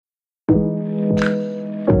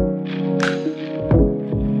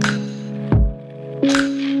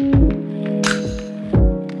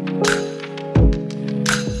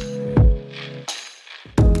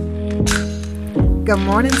Good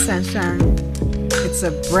morning, sunshine. It's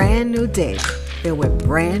a brand new day filled with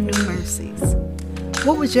brand new mercies.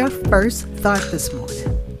 What was your first thought this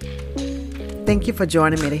morning? Thank you for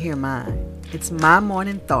joining me to hear mine. It's My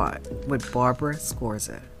Morning Thought with Barbara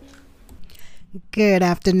Scorza. Good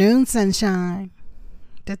afternoon, sunshine.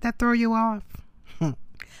 Did that throw you off?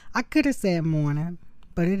 I could have said morning,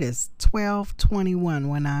 but it is 12:21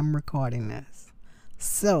 when I'm recording this.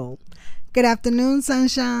 So, good afternoon,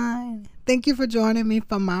 sunshine. Thank you for joining me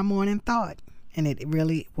for My Morning Thought. And it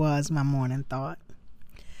really was my morning thought.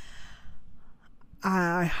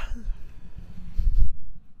 I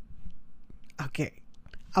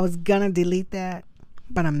was gonna delete that,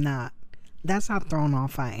 but I'm not. That's how thrown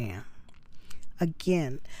off I am.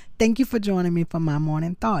 Again, thank you for joining me for My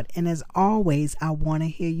Morning Thought. And as always, I want to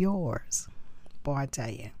hear yours. Boy, I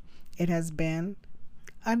tell you, it has been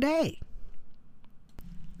a day.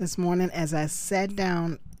 This morning, as I sat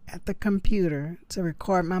down at the computer to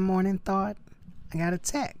record my morning thought, I got a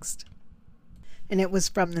text. And it was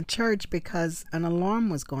from the church because an alarm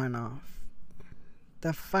was going off.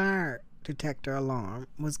 The fire detector alarm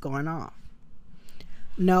was going off.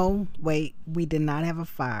 No, wait, we did not have a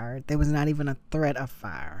fire. There was not even a threat of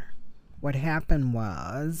fire. What happened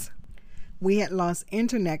was we had lost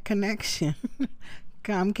internet connection.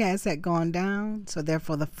 Comcast had gone down, so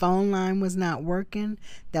therefore the phone line was not working.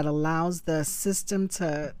 That allows the system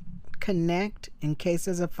to connect in case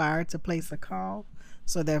there's a fire to place a call.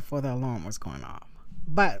 So therefore the alarm was going off.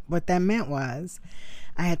 But what that meant was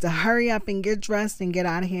I had to hurry up and get dressed and get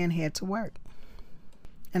out of here and head to work.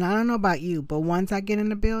 And I don't know about you, but once I get in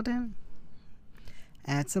the building,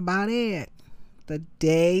 that's about it. The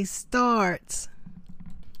day starts.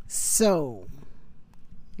 So,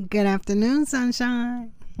 good afternoon,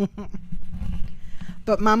 sunshine.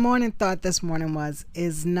 But my morning thought this morning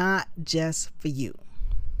is not just for you.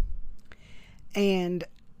 And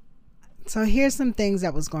so here's some things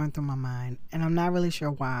that was going through my mind, and I'm not really sure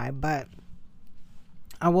why, but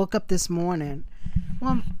I woke up this morning.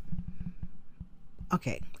 I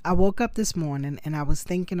woke up this morning and I was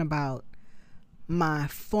thinking about my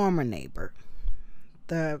former neighbor,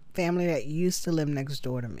 the family that used to live next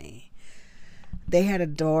door to me. They had a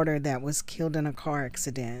daughter that was killed in a car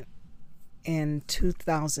accident in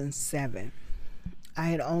 2007. I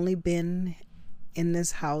had only been in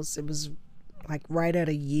this house, it was like right at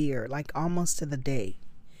a year, like almost to the day.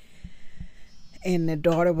 And the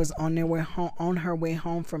daughter was on her way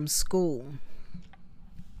home from school.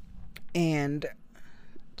 And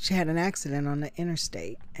she had an accident on the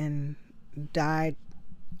interstate and died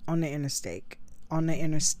on the interstate.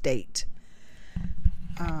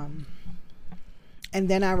 And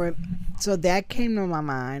then so that came to my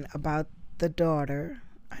mind about the daughter.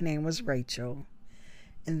 Her name was Rachel.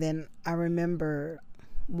 And then I remember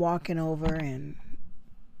walking over and,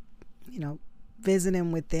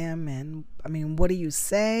 visiting with them. And what do you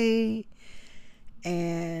say?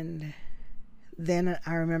 And then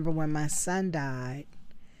I remember when my son died,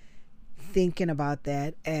 thinking about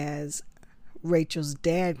that as Rachel's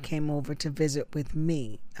dad came over to visit with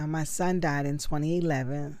me. My son died in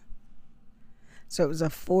 2011. So it was a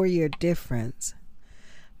 4-year difference.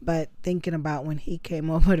 But thinking about when he came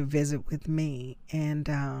over to visit with me. And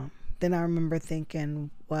then I remember thinking,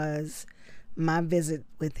 was my visit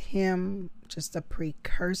with him just a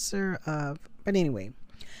precursor of... But anyway,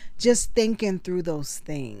 just thinking through those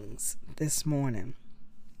things this morning.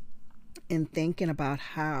 And thinking about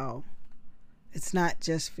how it's not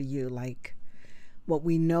just for you. Like what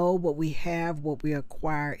we know, what we have, what we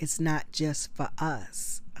acquire, it's not just for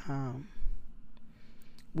us.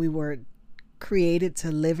 We were created to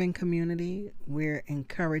live in community. We're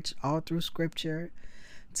encouraged all through scripture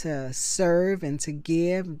to serve and to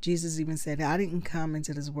give. Jesus even said, I didn't come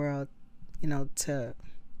into this world, to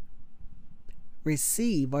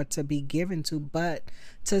receive or to be given to, but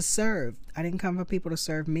to serve. I didn't come for people to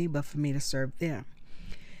serve me, but for me to serve them.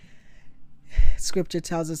 Scripture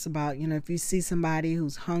tells us about, if you see somebody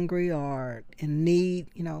who's hungry or in need,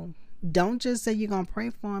 don't just say you're going to pray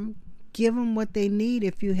for them. Give them what they need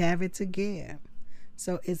if you have it to give.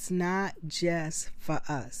 So it's not just for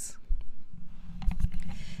us.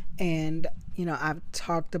 And, I've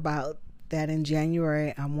talked about that in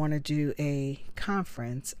January. I want to do a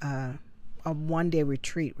conference, a one-day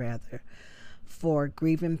retreat, rather, for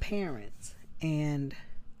grieving parents. And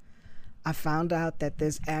I found out that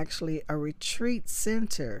there's actually a retreat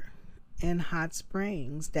center in Hot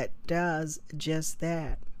Springs that does just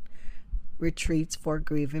that. Retreats for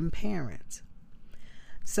grieving parents.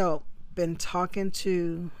 So, been talking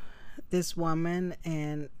to this woman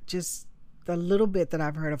and just the little bit that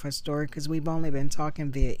I've heard of her story, because we've only been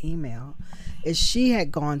talking via email, is she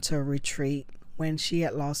had gone to a retreat when she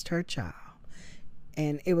had lost her child,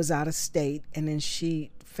 and it was out of state, and then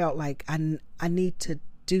she felt like I need to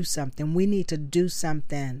do something. We need to do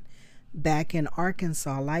something back in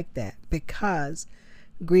Arkansas like that, because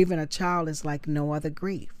grieving a child is like no other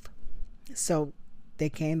grief. So they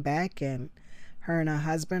came back, and her and her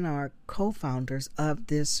husband are co-founders of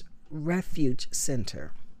this refuge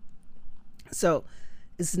center. So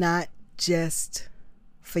it's not just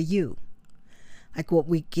for you. Like what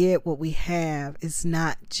we get, what we have, is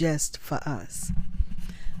not just for us.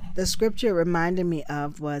 The scripture it reminded me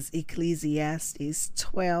of was Ecclesiastes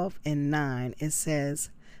 12:9. It says,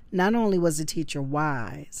 "Not only was the teacher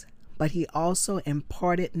wise, but he also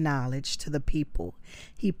imparted knowledge to the people.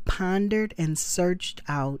 He pondered and searched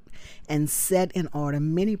out and set in order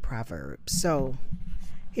many proverbs." So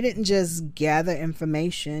he didn't just gather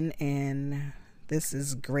information and this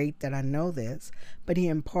is great that I know this, but he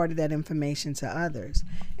imparted that information to others.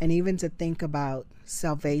 And even to think about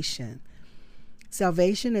salvation.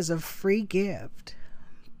 Salvation is a free gift,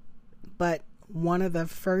 but one of the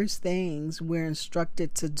first things we're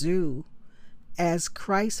instructed to do as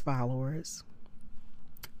Christ followers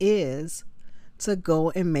is to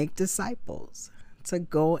go and make disciples, to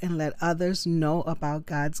go and let others know about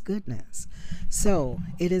God's goodness. So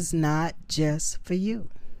it is not just for you.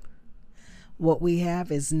 What we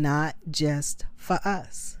have is not just for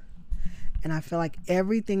us. And I feel like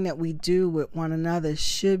everything that we do with one another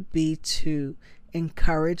should be to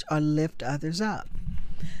encourage or lift others up.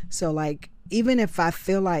 So like, even if I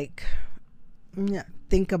feel like,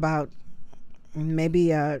 think about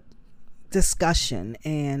maybe a discussion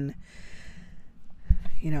and,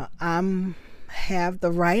 I'm have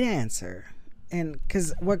the right answer. And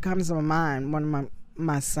because what comes to my mind, one of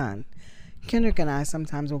my son, Kendrick and I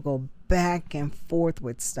sometimes will go back and forth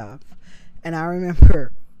with stuff. And I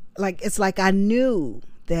remember, it's like I knew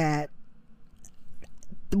that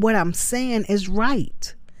what I'm saying is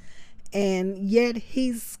right. And yet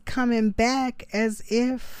he's coming back as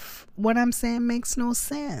if what I'm saying makes no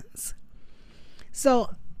sense.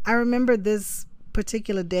 So I remember this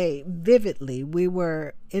particular day vividly. We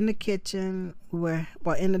were in the kitchen,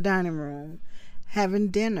 in the dining room, having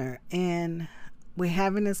dinner, and we're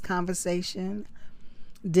having this conversation.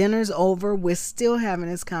 Dinner's over. We're still having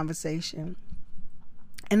this conversation.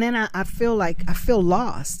 And then I feel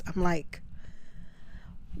lost. I'm like,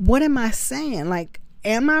 what am I saying? Like,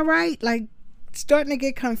 am I right? Like, starting to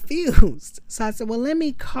get confused. So I said, well, let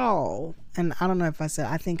me call. And I don't know if I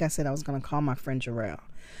think I said I was going to call my friend Jarrell.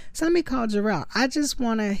 So let me call Jarrell. I just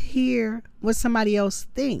want to hear what somebody else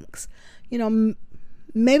thinks.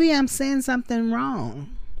 Maybe I'm saying something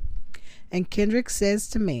wrong. And Kendrick says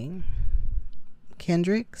to me,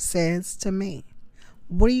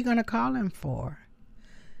 what are you going to call him for?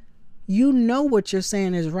 You know what you're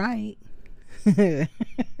saying is right.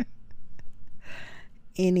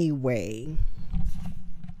 Anyway,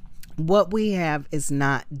 what we have is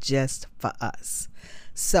not just for us.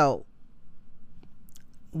 So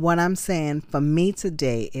what I'm saying for me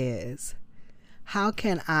today is, how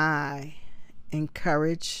can I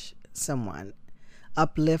encourage someone,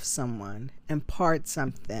 uplift someone, impart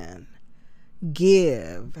something,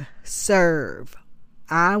 give, serve?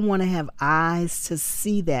 I want to have eyes to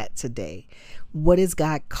see that today. What is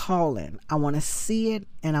God calling? I want to see it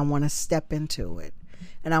and I want to step into it.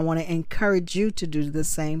 And I want to encourage you to do the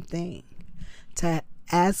same thing. To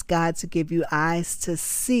ask God to give you eyes to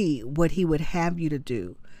see what He would have you to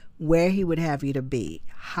do, where He would have you to be,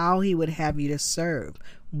 how He would have you to serve,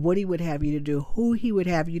 what He would have you to do, who He would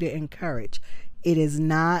have you to encourage. It is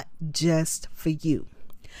not just for you.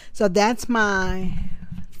 So that's my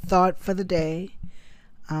thought for the day.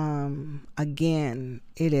 Again,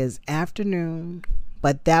 it is afternoon,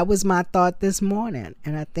 but that was my thought this morning.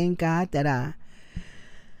 And I thank God that I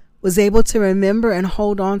was able to remember and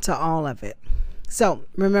hold on to all of it. So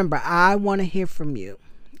remember, I want to hear from you.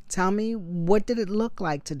 Tell me, what did it look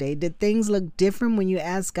like today? Did things look different when you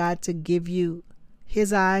asked God to give you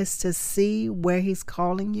His eyes to see where He's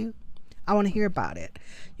calling you? I want to hear about it.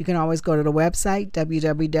 You can always go to the website,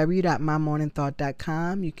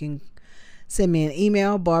 www.mymorningthought.com. You can send me an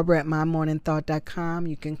email, barbara@mymorningthought.com.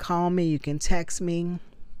 You can call me. You can text me.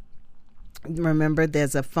 Remember,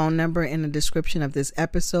 there's a phone number in the description of this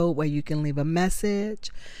episode where you can leave a message.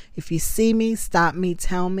 If you see me, stop me,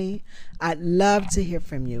 tell me. I'd love to hear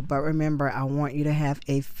from you. But remember, I want you to have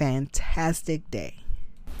a fantastic day.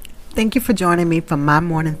 Thank you for joining me for My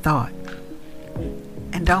Morning Thought.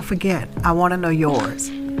 And don't forget, I want to know yours.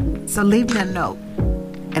 So leave me a note.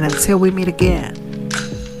 And until we meet again,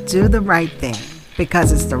 do the right thing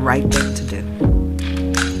because it's the right thing to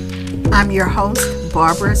do. I'm your host,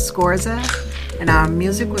 Barbara Scorza, and our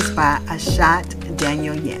music was by Ashat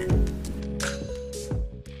Daniel Yen.